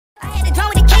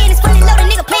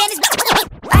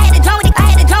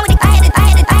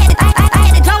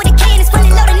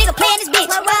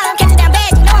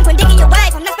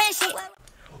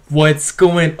What's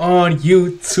going on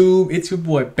YouTube? It's your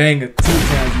boy Banger 2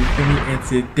 times, you feel me? And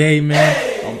today,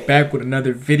 man, I'm back with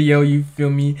another video, you feel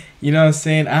me? You know what I'm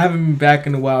saying? I haven't been back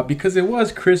in a while because it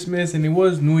was Christmas and it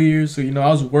was New Year's, so you know,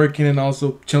 I was working and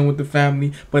also chilling with the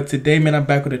family. But today, man, I'm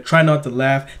back with a Try Not to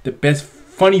Laugh, the best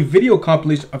funny video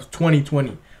compilation of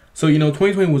 2020. So, you know,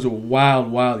 2020 was a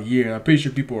wild year. I'm pretty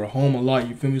sure people were home a lot,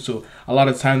 you feel me? So, a lot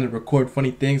of time to record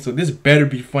funny things. So, this better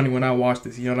be funny when I watch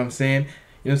this, you know what I'm saying?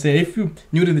 You know what I'm saying? If you're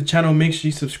new to the channel, make sure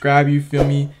you subscribe, you feel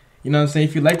me? You know what I'm saying?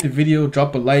 If you like the video,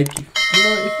 drop a like. You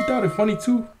know, if you thought it funny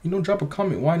too, you know, drop a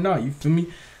comment. Why not? You feel me?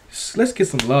 Let's get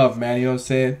some love, man. You know what I'm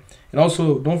saying? And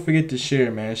also, don't forget to share,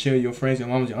 man. Share with your friends, your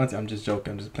moms, your auntie. I'm just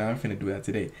joking. I'm just playing. I'm finna do that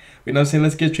today. But you know what I'm saying?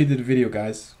 Let's get straight to the video,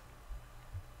 guys.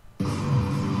 Off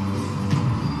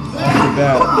the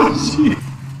bat.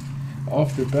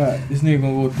 Off the bat. This nigga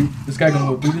gonna go through. This guy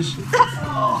gonna go through this shit.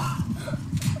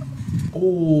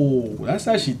 Oh, that's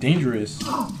actually dangerous.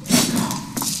 Ouch.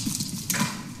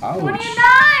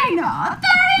 29!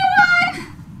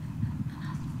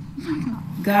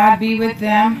 31! God be with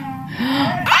them.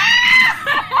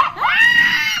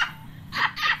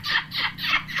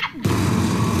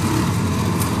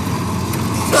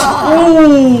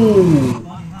 Oh!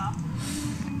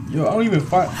 Yo, I don't even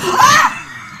fight.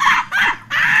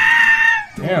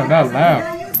 Damn, that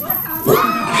laugh.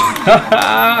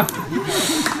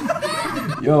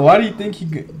 Yo, why do you think he...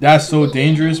 That's so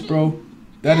dangerous, bro.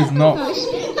 That is not...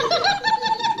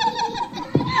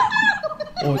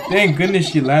 Oh, thank goodness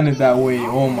she landed that way.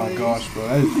 Oh my gosh, bro.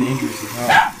 That is dangerous as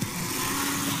hell.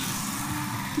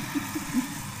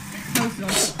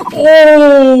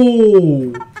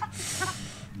 Oh!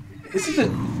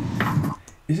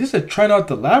 Is this a try not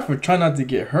to laugh or try not to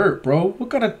get hurt, bro? What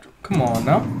kind of... Come on,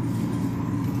 now.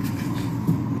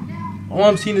 All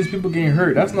I'm seeing is people getting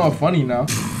hurt. That's not funny now.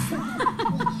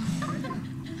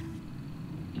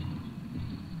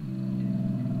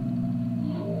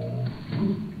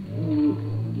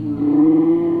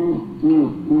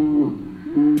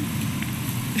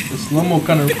 The slow-mo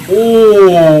kind of...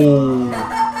 Oh!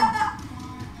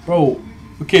 Bro,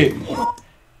 okay.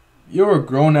 You're a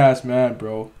grown-ass man,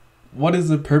 bro. What is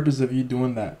the purpose of you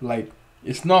doing that? Like,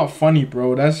 it's not funny,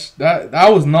 bro. That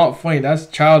was not funny. That's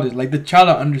childish. Like, the child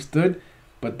I understood,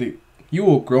 but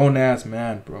you a grown-ass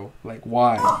man, bro. Like,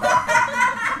 why?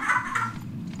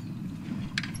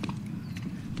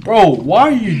 Bro, why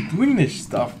are you doing this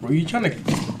stuff, bro? You trying to...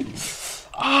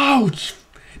 Ouch!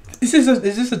 Is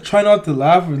this a try not to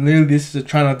laugh, or literally this is a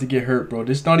try not to get hurt, bro?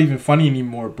 This is not even funny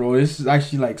anymore, bro. This is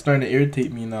actually like starting to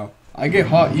irritate me now. I get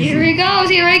hot easily. Here he goes,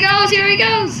 here he goes, here he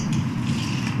goes!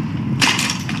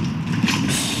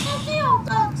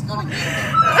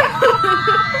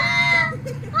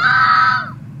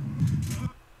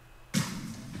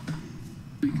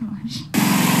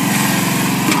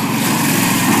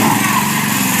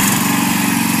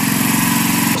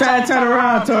 Try to turn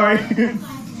around, Tori.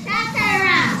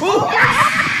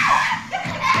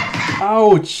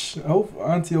 Ouch! I hope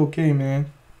Auntie okay, man.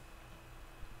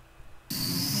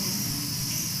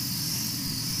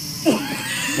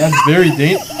 That's very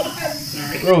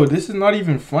dangerous. Bro, this is not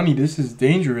even funny. This is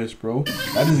dangerous, bro.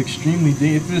 That is extremely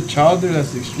dangerous. If there's a child there,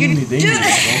 that's extremely dangerous,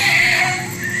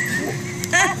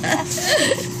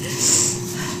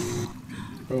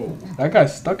 bro. Bro, that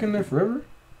guy's stuck in there forever?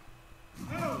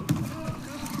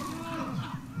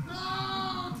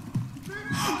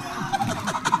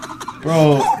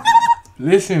 Bro,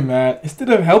 listen, man. Instead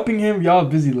of helping him, y'all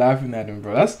busy laughing at him,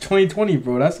 bro. That's 2020,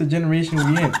 bro. That's the generation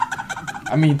we in.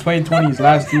 I mean, 2020 is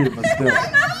last year, but still.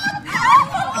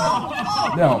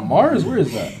 Down Mars? Where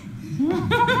is that?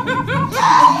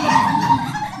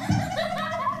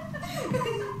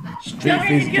 Straight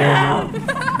face gamer.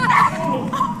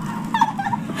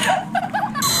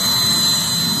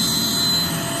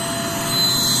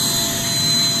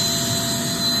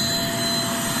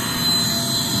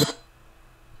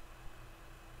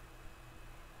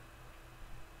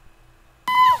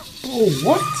 Bro,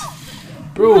 what?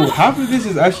 Bro, half of this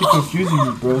is actually confusing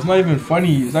me, bro. It's not even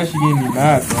funny. It's actually getting me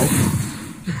mad, bro.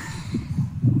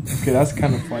 Okay, that's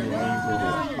kind of funny.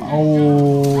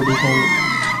 Oh, there's no...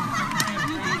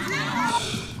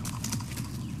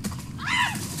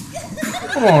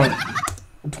 Come on.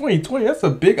 2020, that's a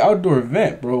big outdoor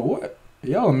event, bro. What?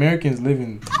 Y'all Americans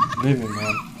living, man.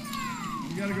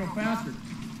 You gotta go faster.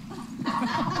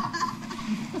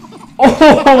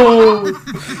 Oh!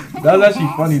 That's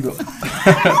actually funny, though.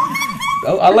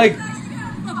 I like...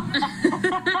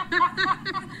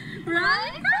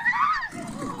 Right?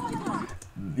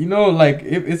 You know, like,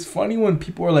 it's funny when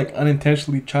people are, like,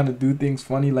 unintentionally trying to do things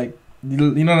funny. Like, you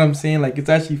know what I'm saying? Like, it's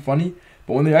actually funny.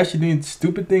 But when they're actually doing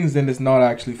stupid things, then it's not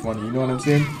actually funny. You know what I'm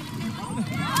saying?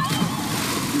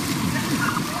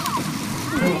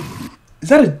 Is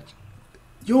that a...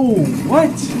 Yo, what?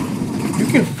 You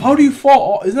can... How do you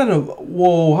fall off? Is that a...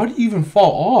 Whoa, how do you even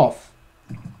fall off?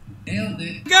 Nailed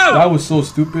it. Go! That was so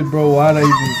stupid, bro. Why did I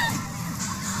even...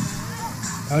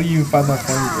 How do you even find that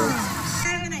funny, bro?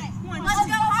 Let's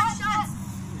go, hot shots!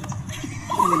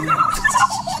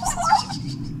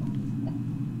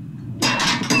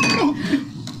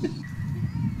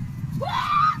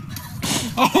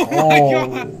 Oh my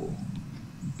god!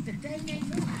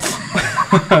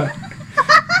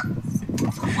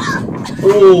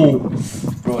 Oh,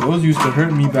 bro, those used to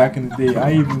hurt me back in the day.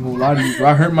 I ain't even gonna lie to you, bro.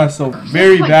 I hurt myself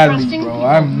very badly, bro.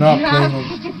 I'm not playing on...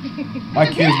 My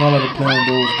kids not allowed to play on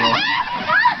those, bro.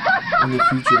 In the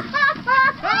future.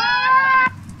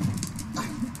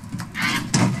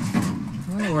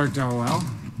 Well, it worked out well.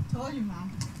 Told you, Mom.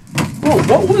 Bro,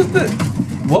 what was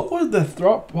the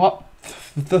thought...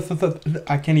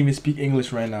 I can't even speak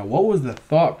English right now. What was the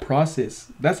thought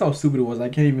process? That's how stupid it was. I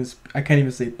can't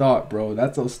even say thought, bro.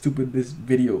 That's how stupid this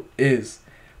video is.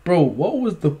 Bro, what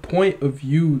was the point of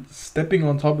you stepping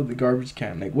on top of the garbage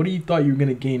can? Like, what do you thought you were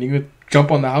gonna gain? You gonna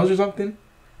jump on the house or something?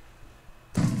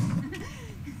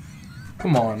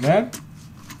 Come on, man.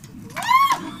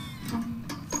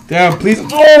 Damn, please.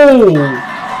 Oh!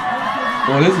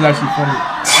 Bro, this is actually funny.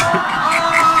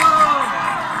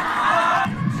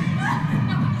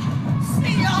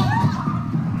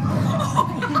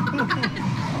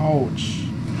 Ouch.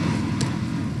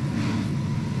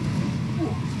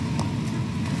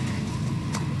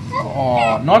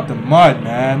 Oh, not the mud,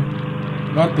 man.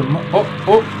 Not the mud. Oh,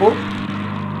 oh, oh.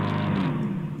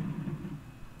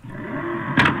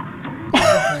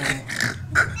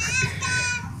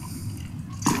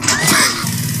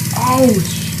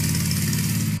 Ouch.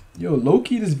 Yo,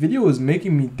 low-key, this video is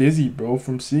making me dizzy, bro.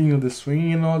 From seeing the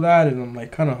swinging and all that. And I'm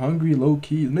like kind of hungry,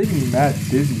 low-key. It's making me mad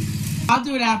dizzy. I'll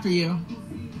do it after you.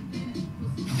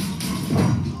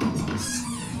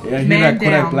 Yeah, I hear Man that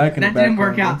Kodak down. Black in That the didn't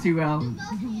background, work out bro. too well.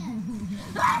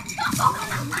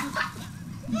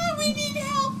 We need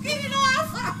help. Get it off.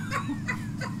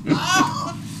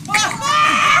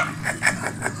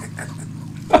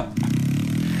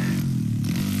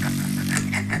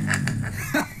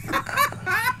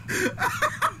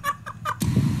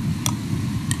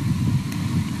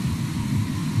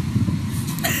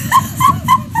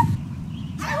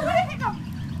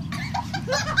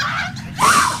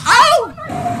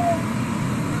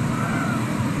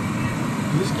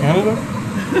 Is this Canada?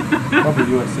 Probably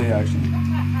USA, actually.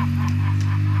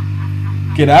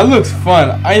 Okay, that looks fun.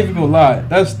 I ain't even gonna lie.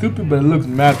 That's stupid, but it looks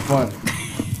mad fun.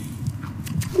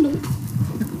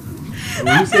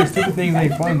 When you say stupid things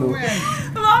ain't fun, though.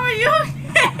 Is Mom, are you okay?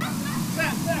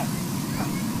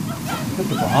 that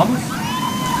the Bahamas?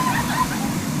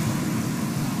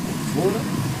 Florida?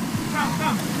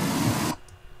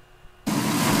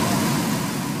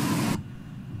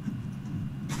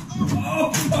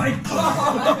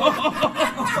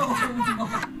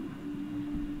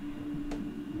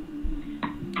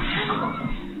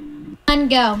 And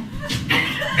go.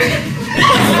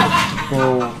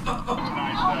 Bro.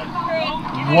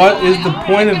 What is the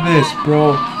point of this,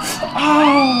 bro?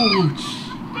 Ouch!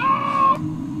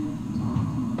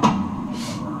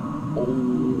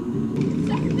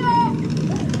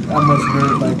 That must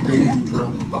hurt like crazy, bro.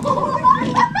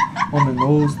 On the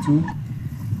nose, too.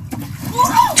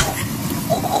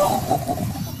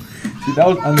 See, that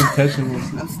was unintentional.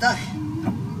 I'm stuck.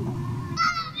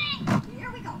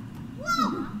 Here we go.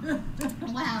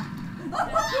 Wow.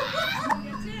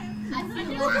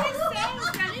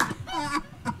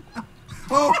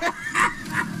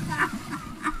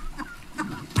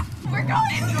 We're going.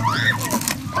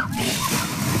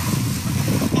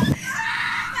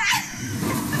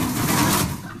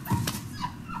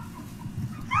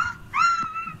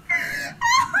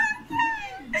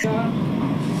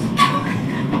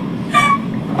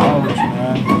 Ouch,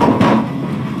 man.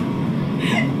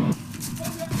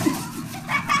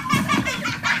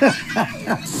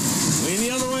 Way the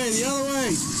other way, the other way.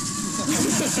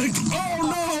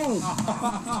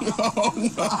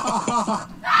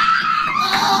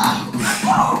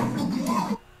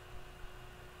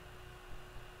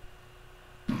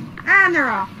 And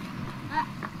they're off.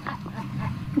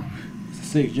 It's a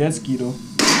sick jet ski, though.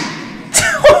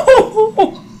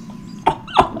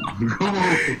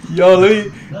 Yo, let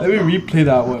me replay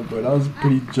that one, bro. That was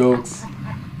pretty jokes.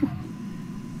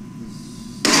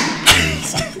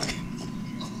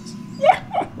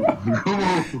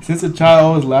 Since a child, I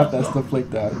always laughed at stuff like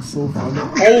that. It's so funny.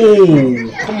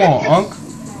 Oh, come on, Unc.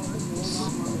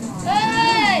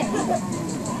 Hey!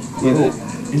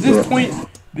 Is this point?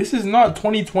 This is not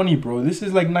 2020, bro. This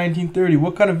is like 1930.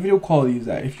 What kind of video quality is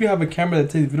that? If you have a camera that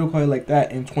takes video quality like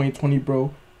that in 2020,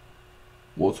 bro.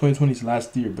 Well, 2020 is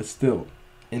last year, but still,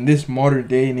 in this modern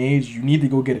day and age, you need to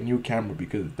go get a new camera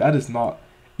because that is not.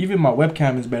 Even my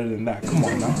webcam is better than that. Come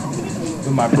on now.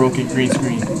 With my broken green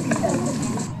screen.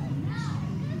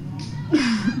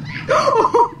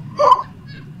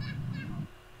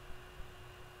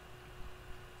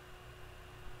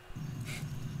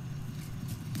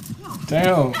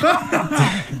 Damn.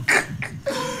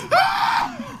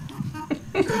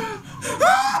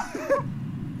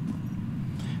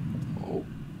 Oh,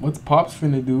 what's Pops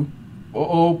finna do?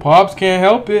 Uh-oh, Pops can't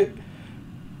help it.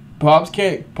 Pops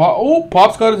can't.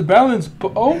 Pops got his balance.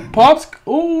 Pops.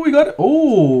 Oh, we got it.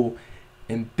 Oh.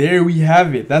 And there we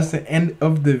have it. That's the end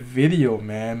of the video,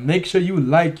 man. Make sure you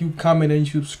like, you comment, and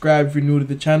you subscribe if you're new to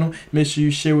the channel. Make sure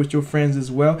you share with your friends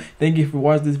as well. Thank you for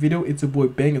watching this video. It's your boy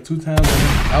Banger 2 times.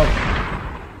 Out.